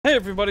Hey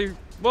everybody,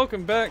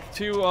 welcome back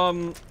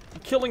to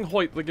Killing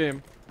Hoyt, the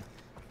game.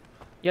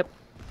 Yep.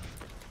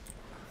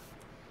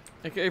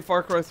 AKA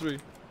FarCry 3.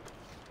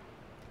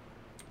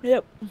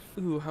 Yep.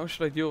 Ooh, how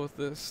should I deal with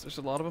this? There's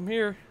a lot of them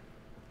here.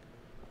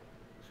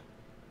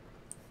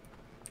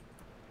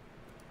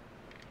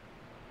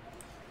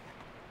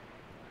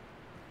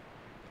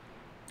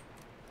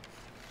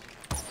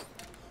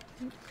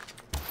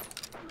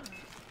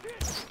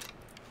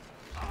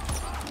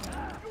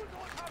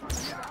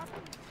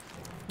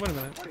 Wait a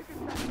minute.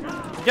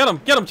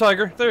 Get him,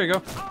 Tiger. There you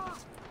go.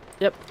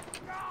 Yep.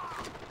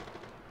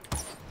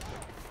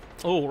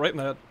 Oh, right in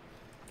the head.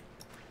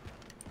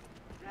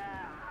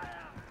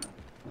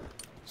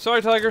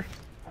 Sorry, Tiger.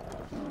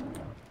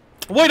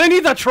 Wait, I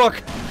need that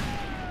truck!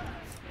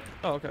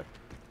 Oh, okay.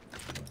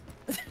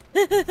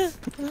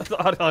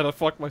 I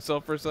fucked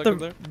myself for a second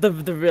there.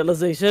 The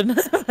realization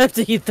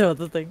after you throw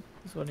the thing.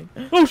 It's funny.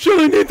 Oh shit,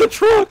 I need the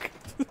truck!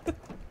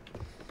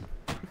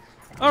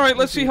 Alright,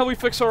 let's see how we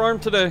fix our arm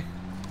today.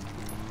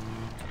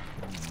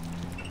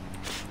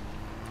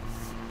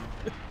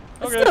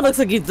 It still looks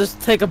like you just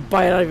take a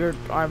bite out of your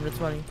arm. It's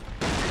funny.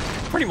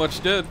 Pretty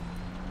much did.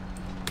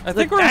 I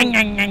think we're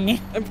in,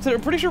 I'm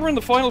pretty sure we're in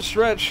the final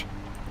stretch.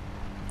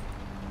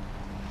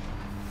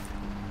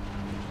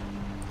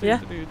 Yeah.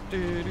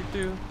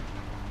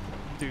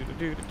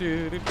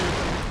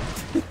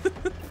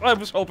 I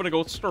was hoping to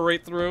go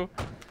straight through.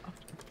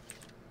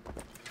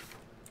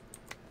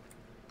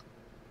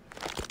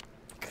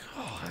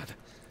 God.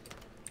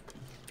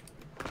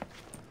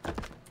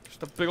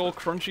 Just a big old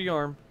crunchy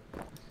arm.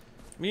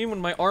 Me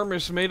when my arm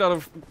is made out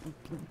of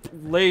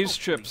Lay's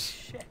chips.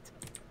 Shit.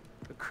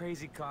 The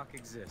crazy cock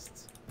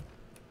exists.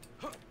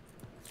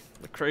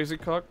 The crazy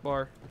cock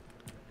bar.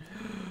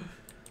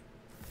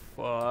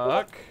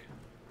 Fuck.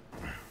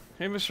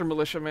 Hey, Mr.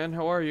 Militia Man,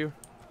 how are you?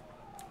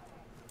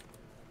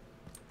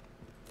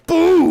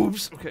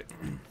 Boobs! Okay.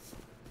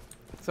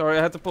 Sorry,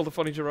 I had to pull the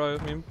funny Jiraiya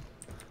meme.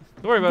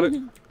 Don't worry about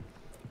it.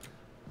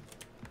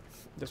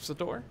 This the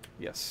door?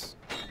 Yes.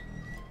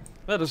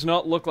 That does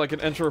not look like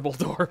an enterable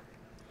door.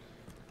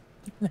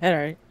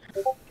 Alright.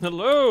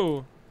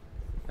 Hello!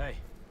 Hey.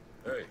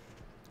 Hey.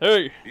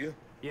 Hey! You?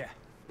 Yeah.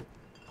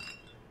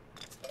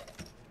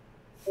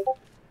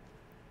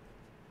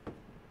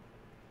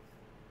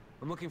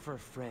 I'm looking for a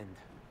friend.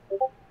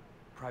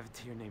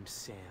 Privateer named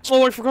Sam.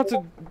 Oh, I forgot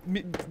to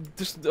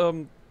just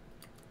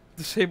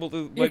disable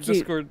my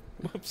Discord.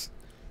 Whoops.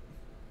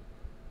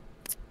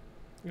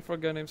 Looking for a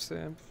guy named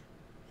Sam.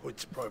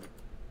 Hoyt's private.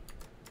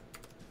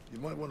 You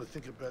might want to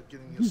think about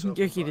getting yourself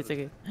You're cute,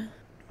 invited. it's okay.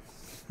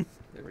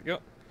 There we go.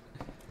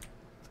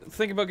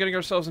 Think about getting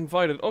ourselves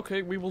invited.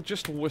 Okay, we will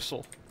just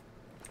whistle.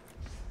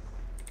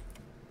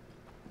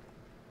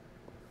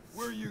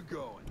 Where are you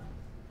going?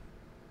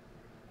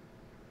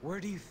 Where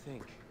do you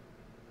think?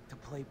 To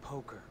play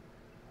poker.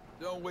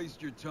 Don't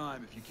waste your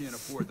time if you can't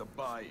afford the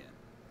buy-in.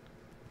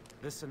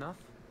 This enough?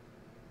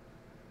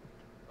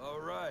 All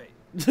right.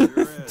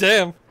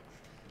 Damn.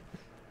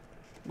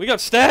 We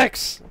got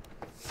stacks.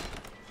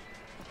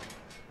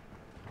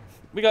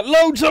 We got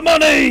loads of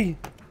money.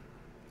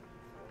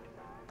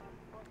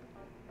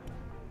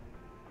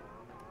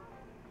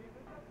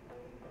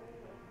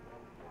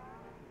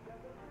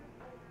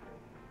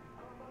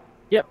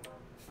 Yep.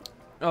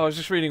 Oh, I was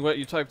just reading what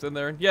you typed in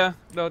there. Yeah,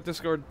 no,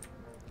 Discord.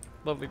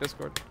 Lovely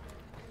Discord.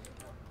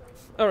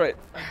 Alright.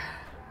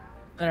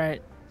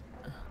 Alright.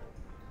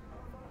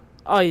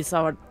 Oh, you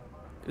saw what?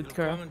 Good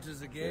girl. Welcome to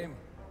the game.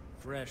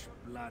 Fresh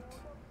blood.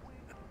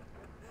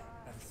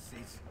 Have a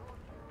seat.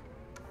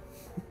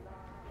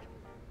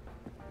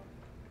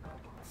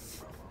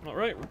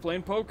 Alright, we're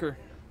playing poker.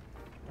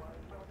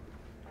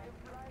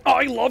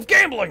 I love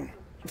gambling!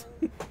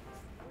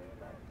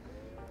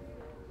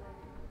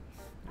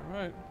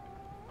 Alright.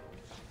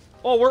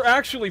 Oh, we're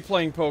actually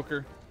playing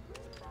poker.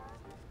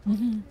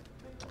 Mm-hmm.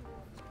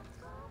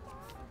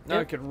 Now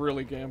I could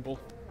really gamble.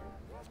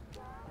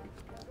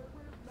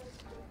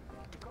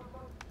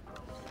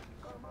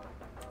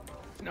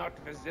 Not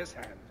with this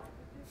hand.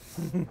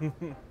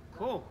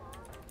 Cool.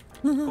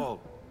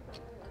 Paul.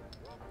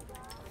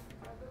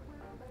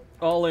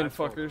 All in,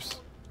 fuckers.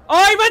 Oh,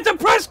 I meant to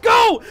press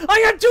go! I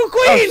had 2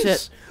 queens! Oh,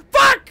 shit.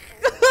 Fuck!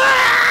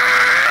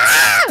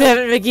 Damn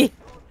it, Mickey.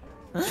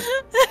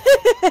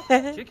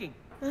 Chicken.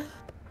 I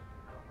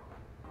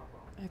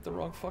hit the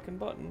wrong fucking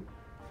button.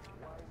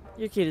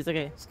 You're cute, it's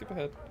okay. Skip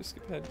ahead. Just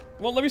skip ahead.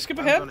 Well, let me skip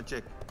I'm ahead. gonna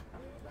check.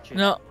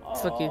 No,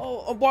 fuck you.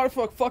 Oh, why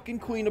the fucking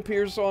queen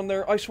appears on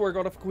there? I swear to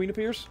God, if a queen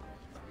appears.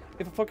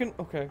 If a fucking...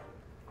 Okay.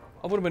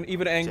 I would have been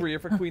even angry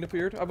if a queen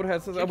appeared. I would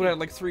have had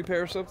like 3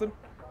 pair or something.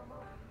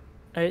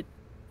 Alright.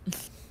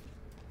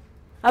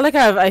 I like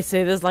how I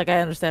say this like I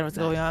understand what's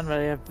going on, but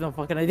I have no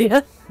fucking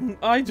idea.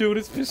 I do, and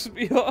it's pissing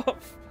me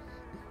off.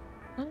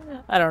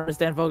 I don't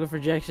understand poker for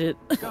jack shit.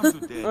 Come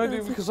to Dad. I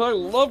do because I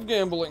love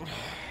gambling.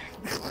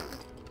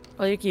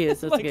 Oh, you're cute,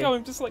 so it's Like okay. how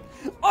I'm just like,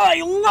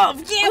 I love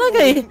I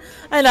gambling!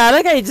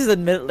 like how you just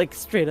admit it, like,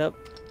 straight up.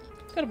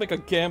 Gotta make a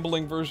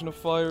gambling version of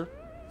Fire.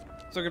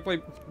 So I can play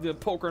the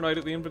poker night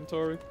at the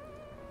inventory.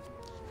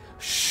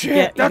 Shit,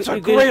 Yeah, that's a you're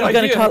great gonna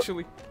idea, call-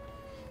 actually.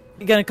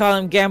 You gonna call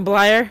him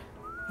Gamblier?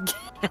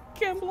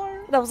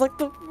 Gambler. That was like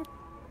the.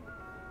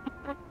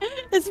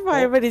 It's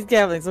fire, but he's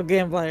gambling, so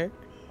Gamblier.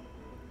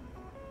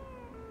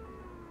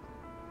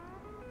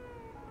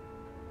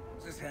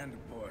 This hand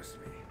bores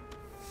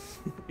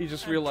me. He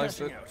just I'm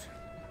realized it. cutting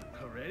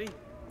out. Already?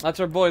 That's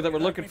our boy that we're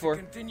You'd like looking me to for.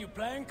 Continue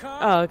playing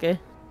card? Oh, okay.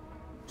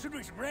 Should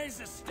we raise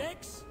the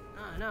stakes?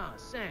 No,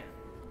 Sam.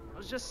 I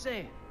was just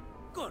saying.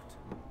 Good.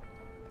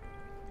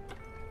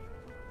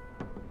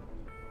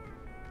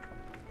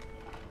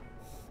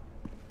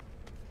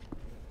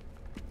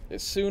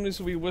 As soon as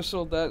we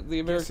whistled that the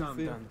Guess American I'm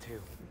theme. done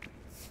too.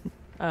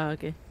 Oh,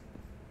 okay.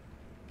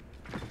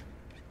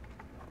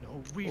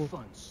 No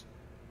refunds.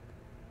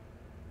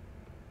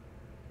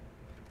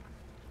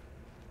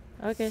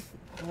 Okay.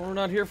 Well, we're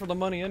not here for the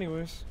money,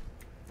 anyways.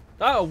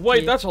 Oh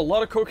wait, Yeah. that's a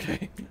lot of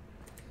cocaine.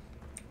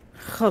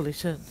 Holy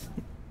shit.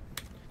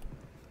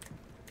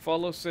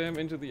 Follow Sam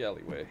into the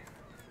alleyway.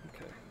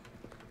 Okay.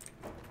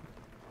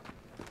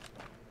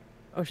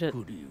 Oh shit.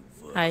 Who do you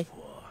vote Hi. for?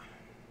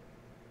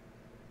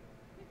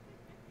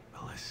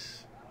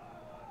 Willis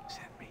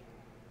sent me.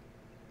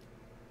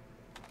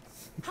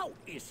 How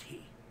is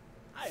he?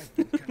 I have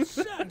been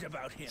concerned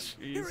about him.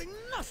 Hearing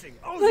nothing.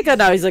 I like how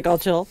now he's like all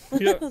chill.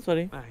 Yeah. That's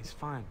funny. Nah, he's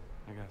fine,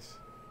 I guess.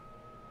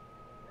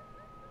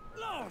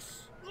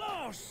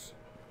 Loss!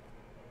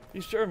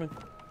 He's German.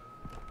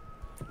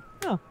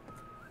 Oh.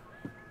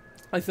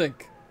 I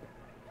think.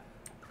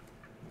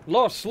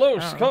 Los,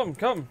 Oh.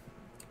 come.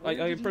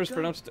 I first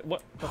pronounced it.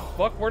 What the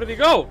fuck? Where did he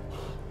go?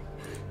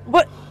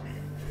 What?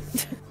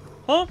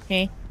 Huh?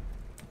 Hey.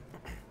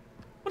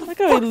 Where the Like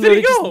fuck how did he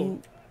literally go?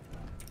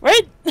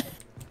 Right?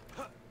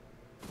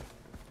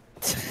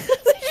 Did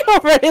you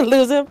already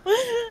lose him?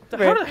 How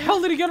the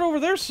hell did he get over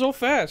there so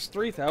fast?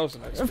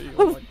 3,000 XP.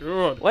 Oh my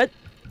god. What?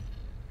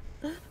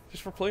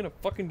 Just for playing a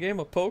fucking game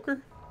of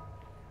poker?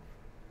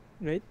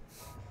 Right?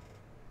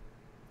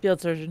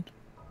 Field surgeon.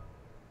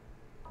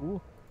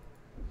 Ooh.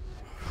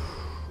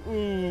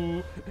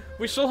 Ooh.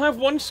 We still have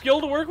one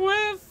skill to work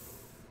with?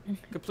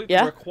 Complete the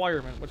Yeah.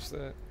 requirement. What's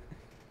that?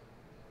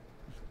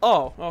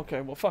 Oh,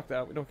 okay. Well, fuck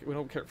that. We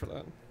don't care for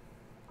that.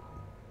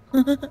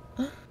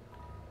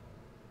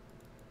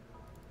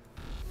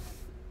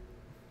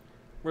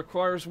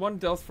 Requires 1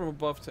 death from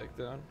above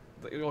takedown.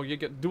 Oh, you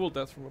get dual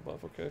death from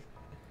above. Okay.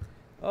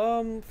 Oh,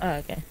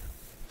 okay.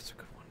 That's a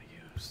good one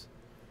to use.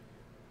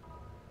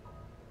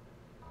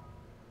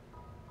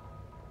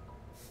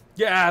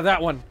 Yeah,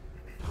 that one.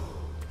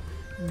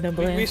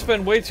 We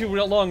spend way too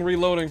long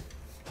reloading.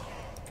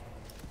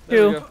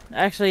 There we True. go.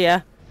 Actually,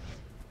 yeah.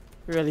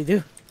 We really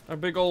do. Our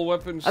big old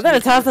weapons. I thought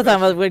it's half the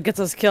time what gets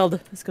us killed.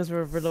 It's because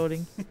we're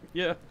reloading.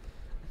 Yeah.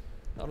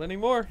 Not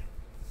anymore.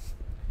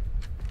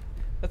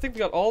 I think we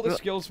got all the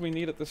skills we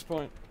need at this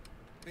point.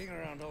 Being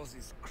around all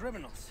these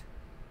criminals.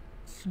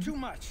 It's too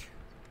much.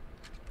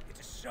 It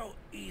is so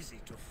easy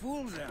to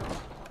fool them.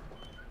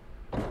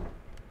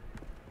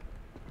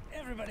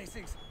 Everybody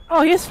thinks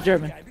Oh, he's I'm a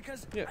German. guy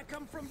because Yeah. I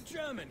come from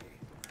Germany.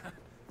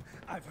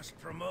 I was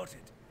promoted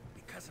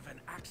because of an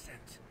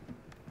accent.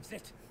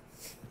 Sit.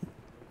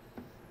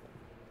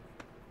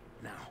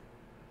 Now,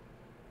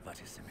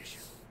 what is the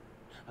mission?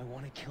 I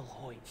want to kill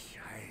Hoyt.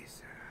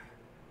 Scheiße.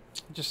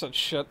 Just said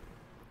shit.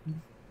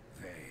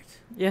 Wait.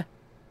 Yeah.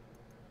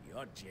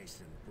 You're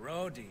Jason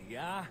Brody,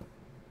 yeah?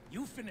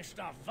 You finished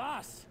off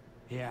Voss.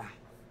 Yeah.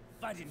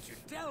 Why didn't you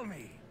tell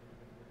me?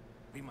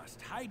 We must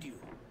hide you.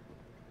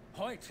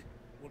 Hoyt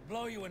will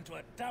blow you into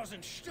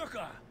 1,000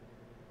 Stücke.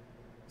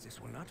 This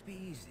will not be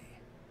easy.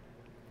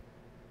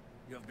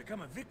 You have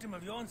become a victim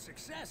of your own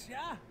success,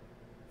 yeah?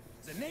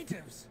 The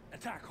natives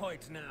attack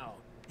Hoyt now.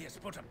 He has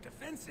put up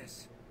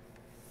defenses.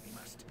 We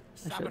must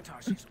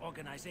sabotage his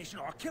organization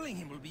or killing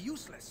him will be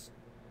useless.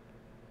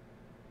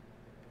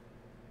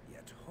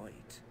 Yet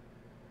Hoyt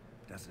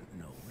doesn't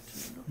know what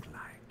you look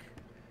like.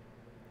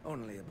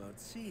 Only about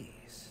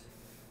seas.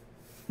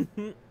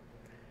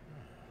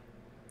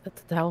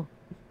 That's the hell.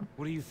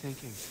 What are you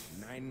thinking?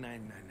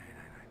 99999.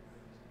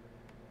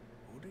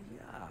 Oder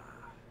ja.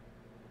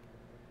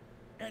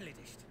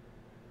 Erledigt.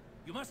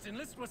 You must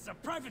enlist with the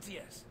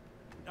privateers.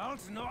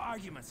 Also no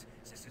arguments.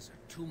 This is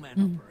a two-man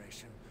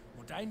operation.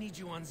 And I need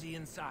you on the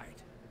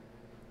inside.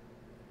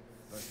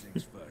 First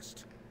things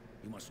first.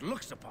 You must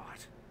look the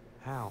part.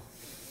 How?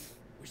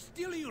 We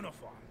steal a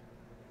uniform.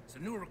 The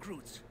new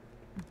recruits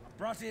are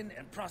brought in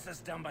and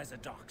processed down by the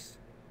docks.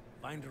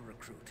 Find a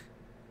recruit.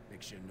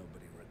 Make sure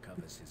nobody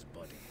recovers his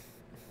body.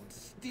 And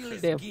steal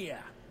his Damn. gear.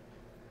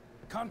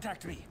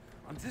 Contact me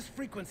on this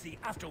frequency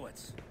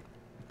afterwards.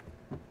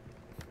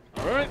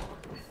 Alright.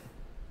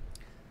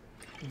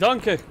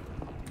 Danke.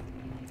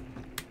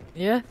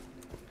 Yeah.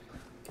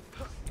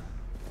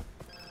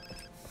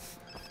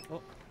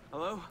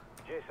 Hello?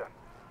 Jason,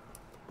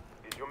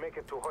 did you make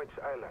it to Hoyt's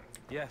Island?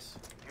 Yes.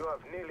 You have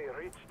nearly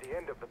reached the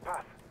end of the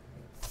path.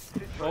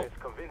 Citra is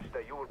convinced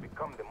that you will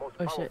become the most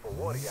Oh, shit. powerful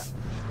warrior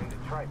in the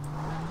tribe.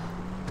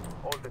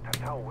 All the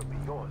Tatao will be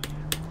yours.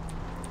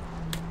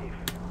 If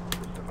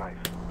you survive.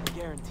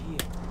 guarantee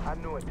it. I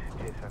knew it,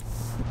 Jason.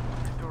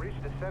 To reach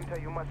the center,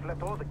 you must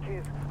let all the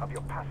kids of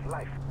your past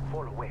life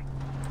fall away.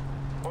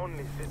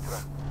 Only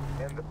Citra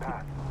and the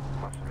path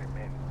must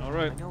remain. All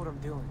right. I know what I'm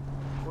doing.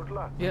 Good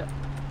luck. Yeah.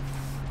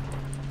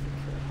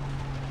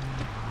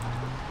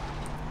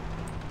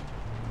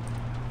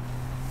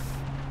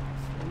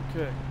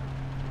 Okay.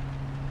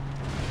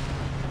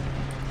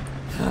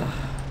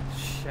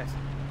 Shit.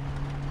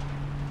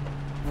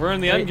 We're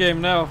in the end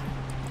game now.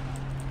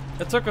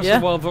 It took us a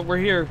while, but we're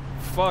here.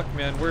 Fuck,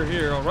 man, we're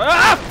here. All right.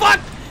 Ah,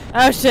 fuck!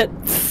 Oh shit.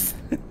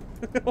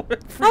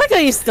 I like how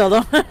you still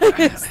don't.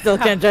 Still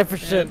can't drive for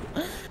shit.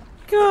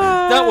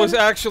 God. That was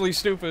actually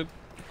stupid.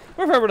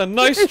 We're having a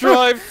nice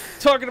drive,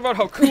 talking about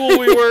how cool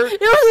we were.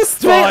 It was a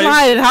straight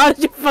line, and how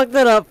did you fuck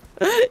that up?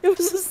 It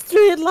was a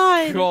straight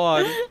line.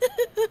 God.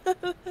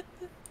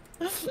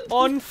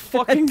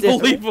 Unfucking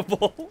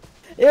believable.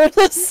 It was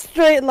a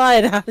straight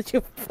line. How did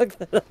you fuck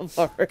that up,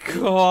 Mark?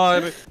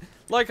 God.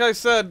 Like I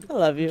said, I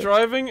love you.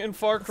 Driving in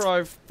Far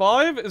Cry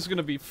 5 is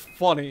gonna be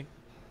funny.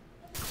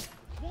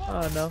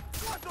 Oh no.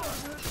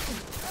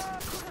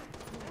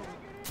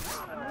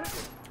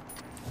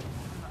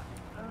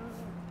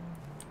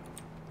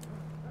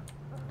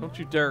 Don't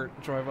you dare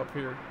drive up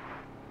here.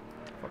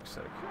 Fuck's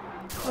sake.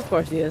 Of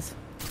course he is.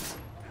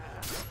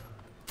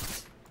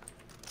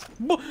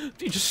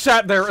 He just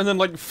sat there and then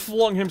like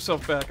flung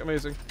himself back.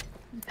 Amazing.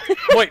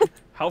 Wait,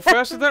 how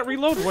fast did that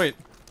reload? Wait.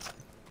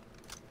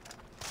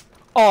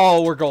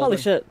 Oh, we're golden. Holy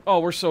shit.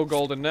 Oh, we're so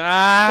golden.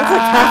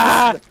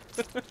 Ah!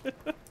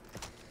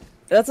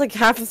 That's like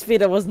half the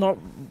speed it was not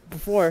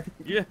before.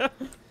 Yeah.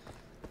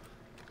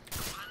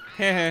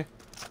 Heh.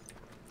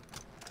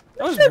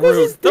 That was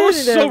rude. That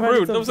was so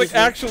rude. That was like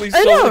actually so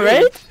rude. I know,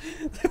 right?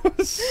 That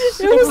was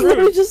so it was rude.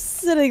 literally just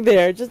sitting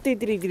there, just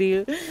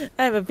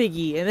I'm a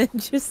piggy, and then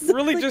just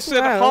really like, just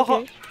said, wow, ha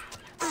okay.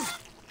 ha.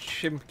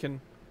 Chimkin.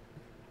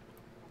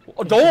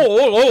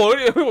 Oh,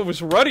 it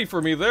was ready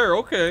for me there.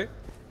 Okay.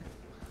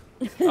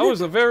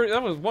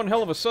 That was one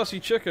hell of a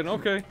sussy chicken.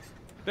 Okay.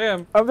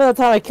 Damn. I remember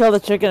the time I killed a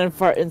chicken in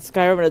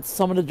Skyrim and it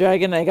summoned a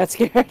dragon and I got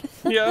scared.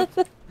 Yeah.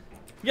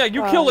 Yeah,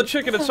 you kill a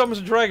chicken and summons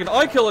a dragon.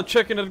 I kill a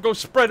chicken and it goes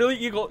spread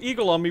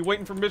eagle on me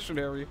waiting for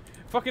missionary.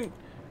 Fucking...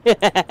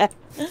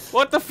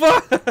 What the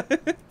fuck?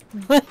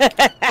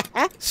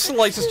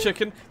 Slices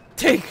chicken.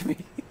 Take me.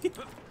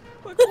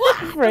 Like,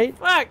 what? Right.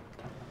 Fuck.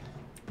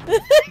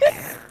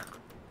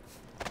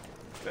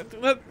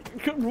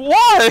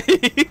 Why?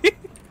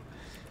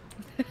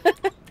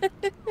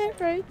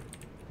 Right.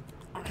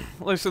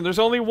 Listen, there's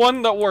only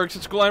one that works.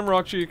 It's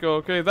Glamrock Chico.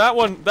 Okay, that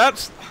one.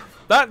 That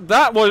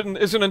one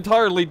is an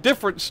entirely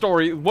different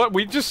story. What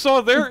we just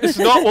saw there is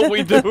not what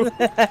we do.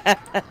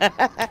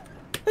 That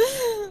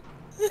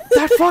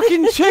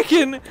fucking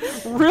chicken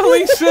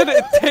really said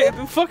it.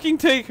 Fucking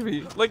take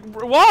me. Like,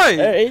 why?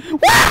 Right.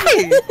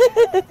 Why?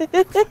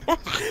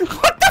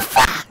 What the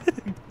fuck?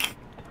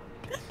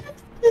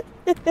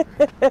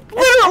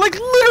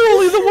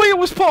 Literally the way it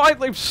was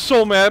I'm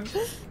so mad.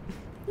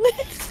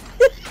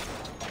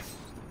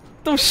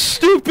 That was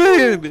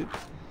stupid.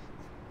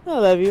 I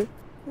love you.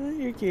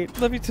 You're cute.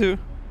 Love you too.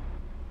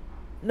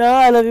 No,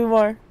 I love you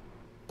more.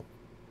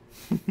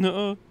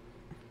 No.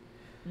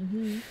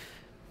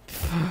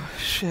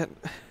 Shit.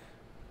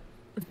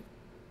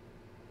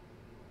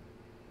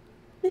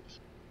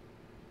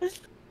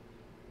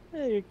 Oh,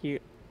 you're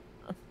cute.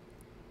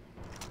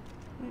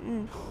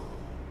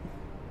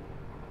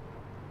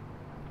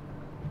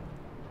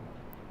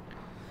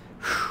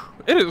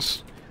 It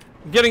is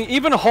getting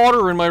even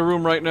hotter in my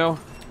room right now.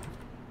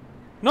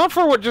 Not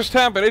for what just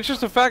happened, it's just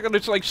the fact that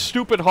it's like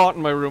stupid hot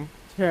in my room.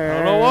 Sure. I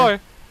don't know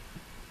why.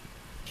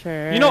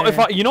 Sure. You know,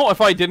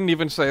 if I didn't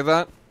even say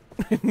that,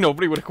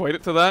 nobody would equate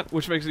it to that,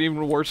 which makes it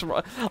even worse.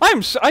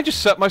 I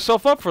just set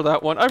myself up for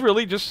that one. I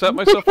really just set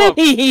myself up.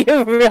 You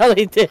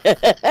really did.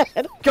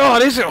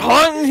 God, is it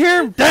hot in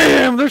here?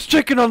 Damn, there's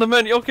chicken on the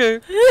menu.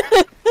 Okay.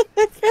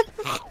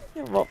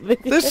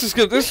 This is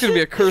gonna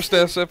be a cursed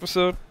ass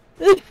episode.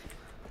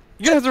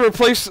 You're gonna have to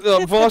replace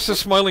Voss's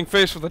smiling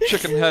face with a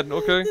chicken head,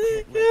 okay?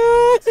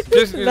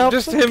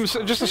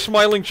 Just a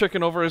smiling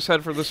chicken over his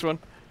head for this one.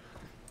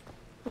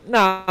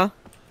 Nah.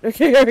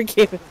 Okay, you're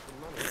cute. Can't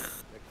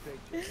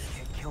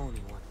kill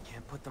anyone.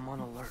 Can't put them on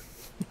alert.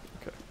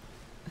 Okay.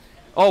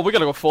 Oh, we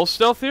gotta go full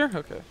stealth here?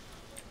 Okay.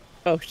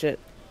 Oh shit.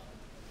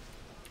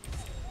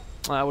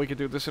 We could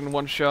do this in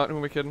one shot. Who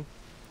am I kidding?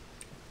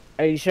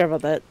 Are you sure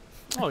about that?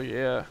 Oh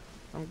yeah,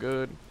 I'm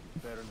good.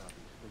 Better not be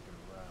sneaking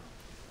around.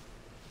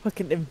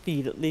 Fucking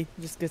immediately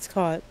just gets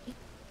caught.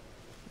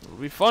 It'll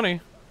be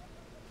funny.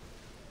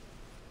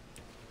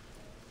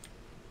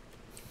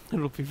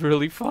 It'll be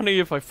really funny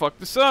if I fuck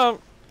this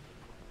up.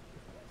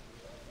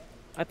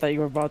 I thought you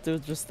were about to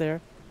just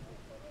there.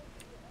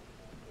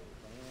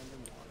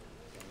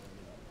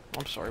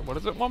 I'm sorry, what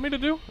does it want me to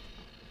do?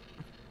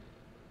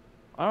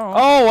 I don't know.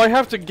 Oh, I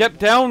have to get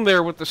down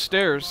there with the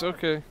stairs.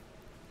 Okay.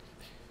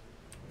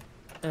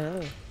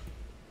 Oh.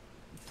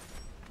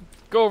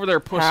 Go over there,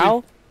 pussy.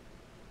 How?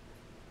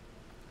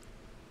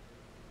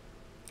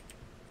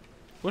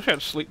 Wish I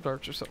had sleep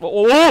darts or something.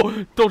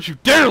 Oh! Don't you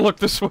dare look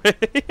this way!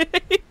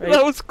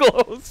 That was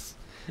close.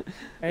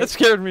 That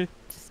scared me.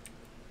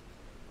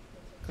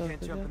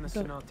 Can't jump in the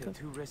cenote,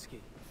 too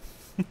risky.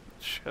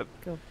 Shit.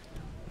 Go.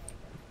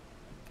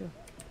 Go. I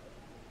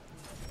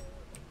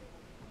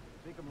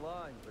think I'm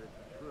lying, but it's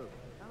the truth.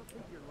 I don't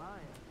think you're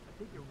lying. I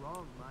think you're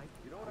wrong, Mike.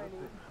 You know what I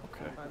need?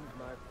 Okay. Time's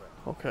my friend.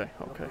 Okay,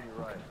 okay.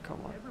 You're right. Come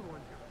on.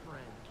 Everyone's your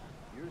friend.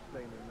 You're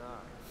saying they're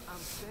not. I'm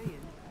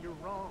saying you're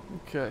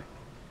wrong. Okay.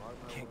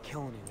 Can't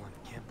kill anyone.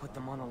 Can't put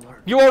them on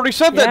alert. You already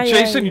said that, Yeah,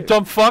 Jason, you you-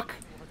 dumb fuck!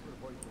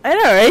 I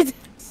know, right?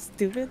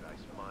 Stupid.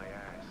 That's my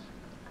ass.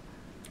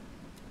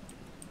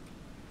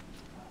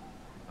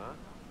 Huh?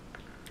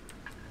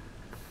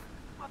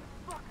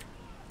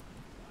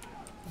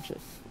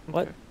 Shit.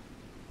 What? Okay.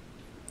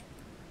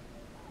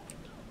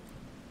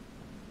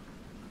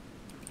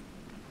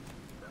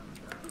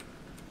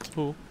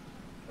 Who?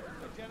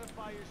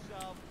 Identify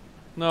yourself.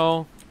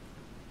 No.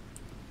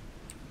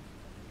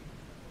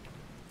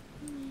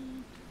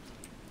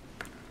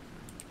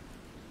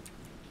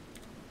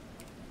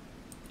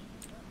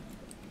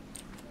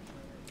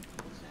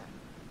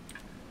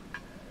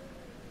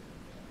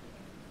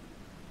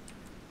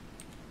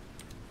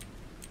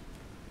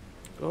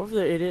 Go over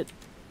there, idiot.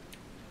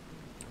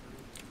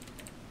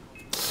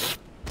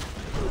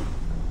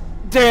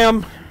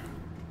 Damn!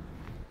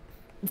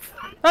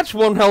 That's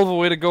one hell of a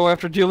way to go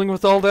after dealing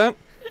with all that.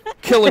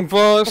 Killing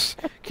boss,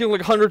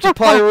 killing hundreds of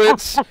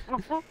pirates,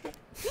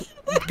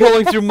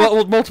 going through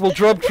multiple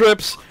drug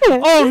trips.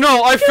 Oh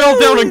no, I fell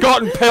down and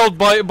got impaled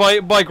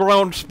by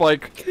ground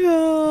spike.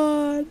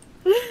 God.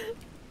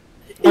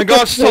 I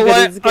got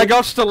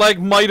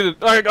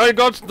stalagmited. I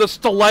got the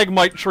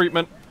stalagmite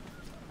treatment.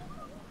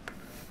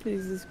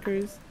 Jesus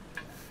Christ.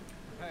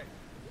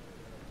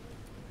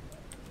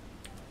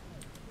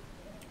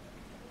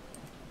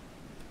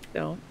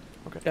 Don't.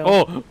 Okay.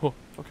 Don't. Oh,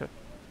 okay.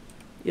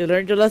 You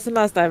learned your lesson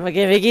last time,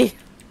 okay, Vicky?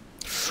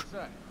 What's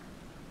that?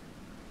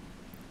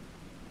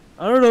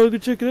 I don't know, go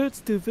check it out,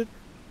 stupid.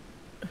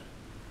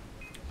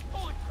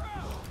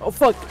 Oh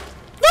fuck!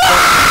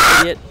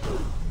 Idiot.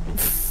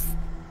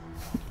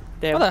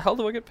 Damn. How the hell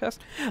do I get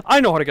past? I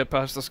know how to get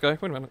past this guy.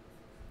 Wait a minute.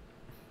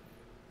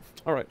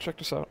 Alright, check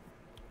this out.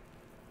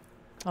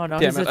 Oh no,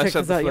 Damn he's gonna it, I check said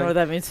this the out, you know thing. what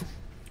that means.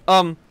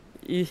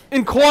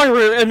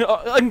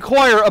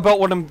 Inquire about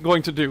what I'm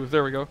going to do.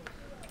 There we go.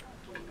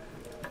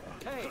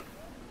 Hey!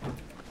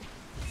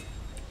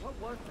 What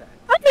was that?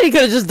 I think he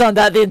could have just done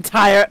that the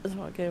entire.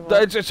 Okay,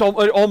 well.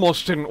 It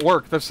almost didn't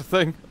work. That's the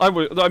thing.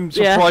 I'm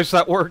surprised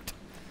that worked.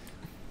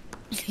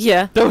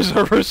 Yeah. That was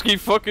a risky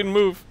fucking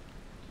move.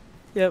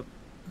 Yep.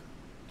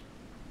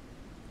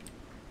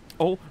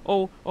 Oh.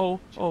 Or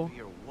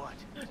what?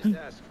 Just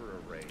ask for a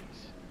raise.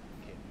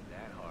 Can't be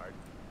that hard.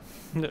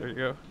 There you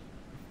go.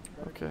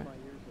 Okay.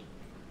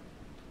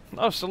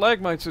 No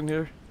stalagmites in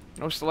here.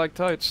 No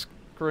stalactites.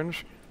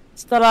 Cringe.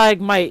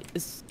 Stalagmite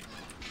is.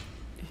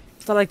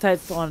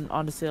 Stalactites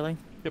on the ceiling.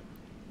 Yep.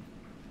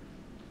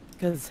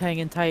 Because it's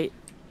hanging tight.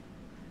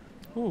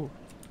 Ooh.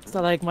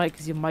 Stalagmite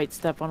because you might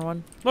step on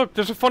one. Look,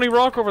 there's a funny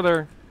rock over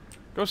there.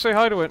 Go say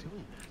hi to it.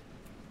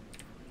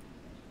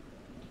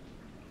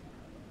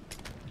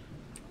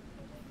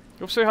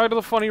 Go say hi to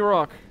the funny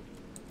rock.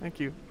 Thank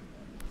you.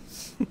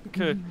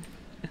 Okay.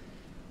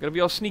 Gotta be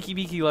all sneaky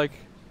beaky like.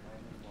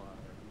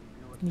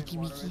 Sneaky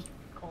beaky.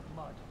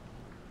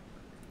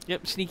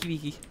 Yep, sneaky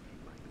beaky.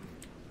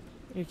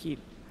 You're cute.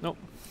 Nope.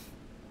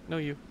 No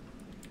you.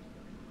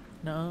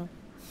 No.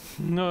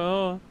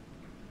 No.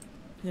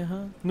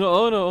 Yeah.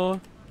 No,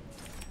 no.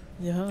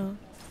 Yeah.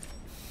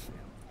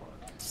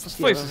 This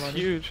place is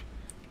huge.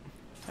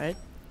 Right?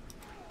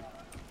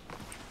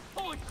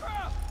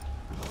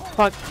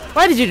 Fuck.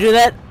 Why did you do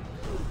that?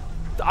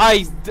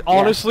 I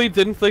honestly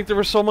didn't think there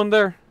was someone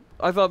there.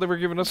 I thought they were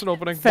giving us an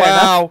opening. Fair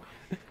Wow.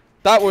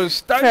 That was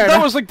Fair that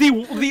enough. was like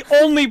the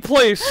only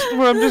place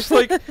where I'm just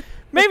like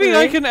maybe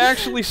I can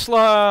actually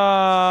slide.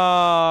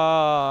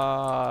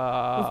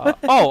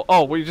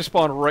 Oh, we just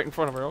spawned right in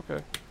front of her. Okay.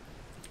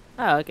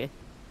 Oh, okay.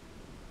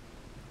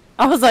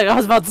 I was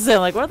about to say,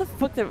 like, where the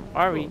fuck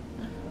are we?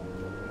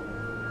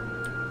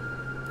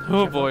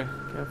 Oh boy.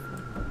 Careful.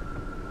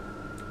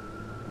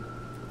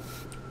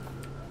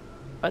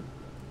 What?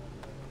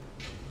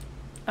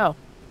 Oh.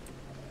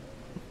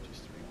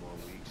 Just 3 more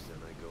weeks, then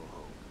I go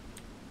home.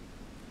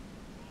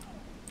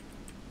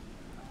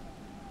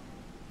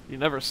 You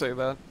never say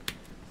that.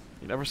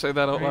 You never say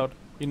that out loud.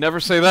 You never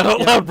say that out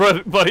loud,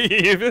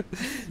 buddy.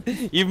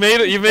 You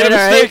made a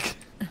mistake.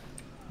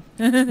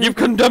 You've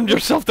condemned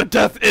yourself to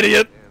death,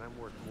 idiot. Man, I'm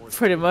worth more than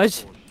Pretty this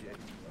much.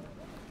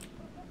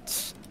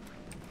 bullshit.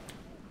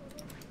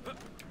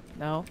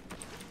 No.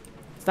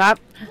 Stop.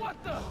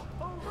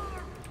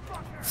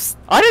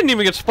 I didn't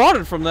even get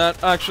spotted from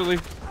that, actually.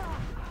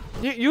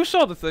 You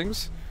saw the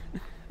things.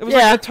 It was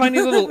Yeah. like a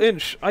tiny little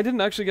inch. I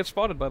didn't actually get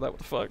spotted by that. What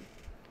the fuck?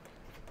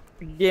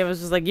 The game was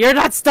just like, you're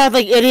not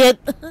stealthing, idiot!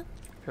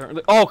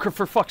 Apparently. Oh,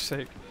 for fuck's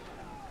sake.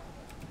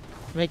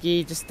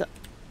 Mickey, just.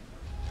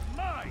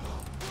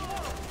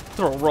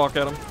 Throw a rock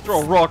at him.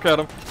 Throw a rock at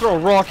him. Throw a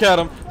rock at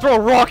him. Throw a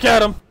rock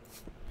at him.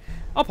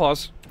 I'll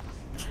pause.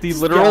 The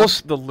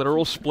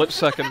literal split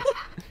second.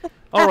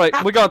 All right,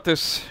 we got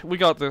this. We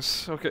got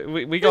this. Okay,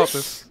 we got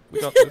this. We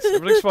got this.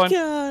 Everything's fine.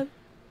 God.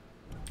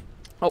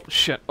 Oh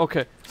shit.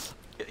 Okay.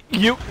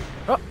 You.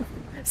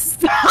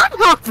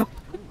 Stop!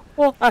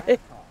 Why?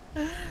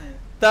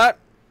 That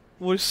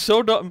was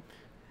so dumb.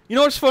 You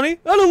know what's funny?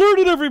 That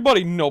alerted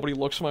everybody. Nobody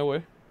looks my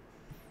way.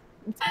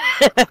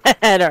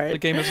 The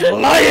game is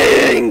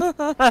lying.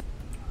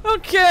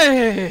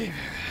 Okay.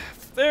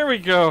 There we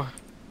go.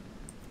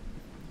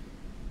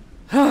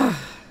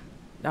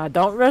 Now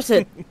don't rush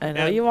it. I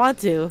know you want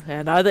to.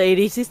 I know the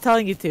ADC's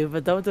telling you to,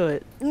 but don't do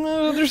it.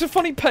 No, there's a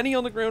funny penny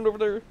on the ground over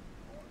there.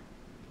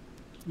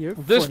 You're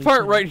This funny, part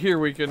Penny. right here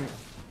we can.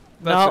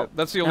 That's No, it.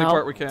 That's the only no,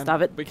 part we can.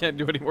 stop it. We can't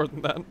do any more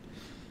than that.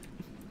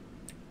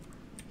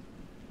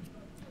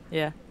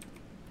 Yeah.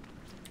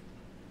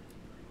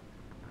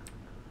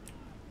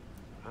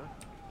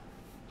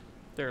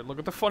 There, look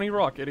at the funny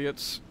rock,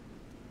 idiots.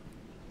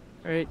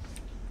 Right.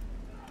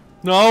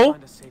 No.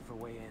 Find a safer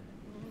way in.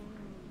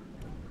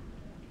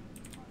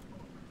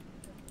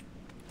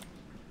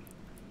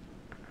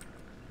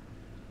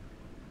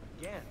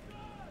 Again.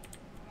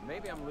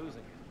 Maybe I'm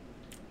losing it.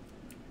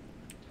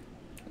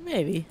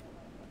 Maybe.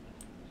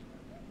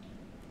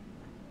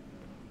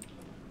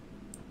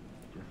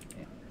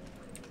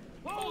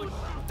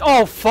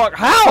 Oh fuck!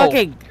 How?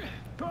 Fucking.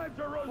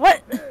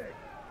 What?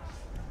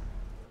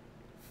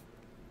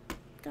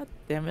 God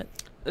damn it.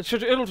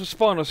 It'll just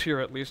spawn us here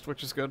at least,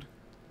 which is good.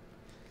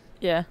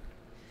 Yeah.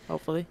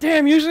 Hopefully.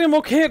 Damn, usually I'm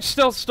okay at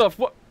stealth stuff.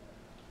 What?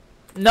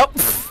 Nope.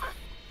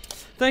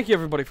 Thank you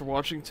everybody for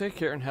watching. Take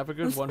care and have a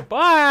good one.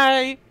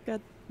 Bye!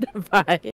 God. Bye.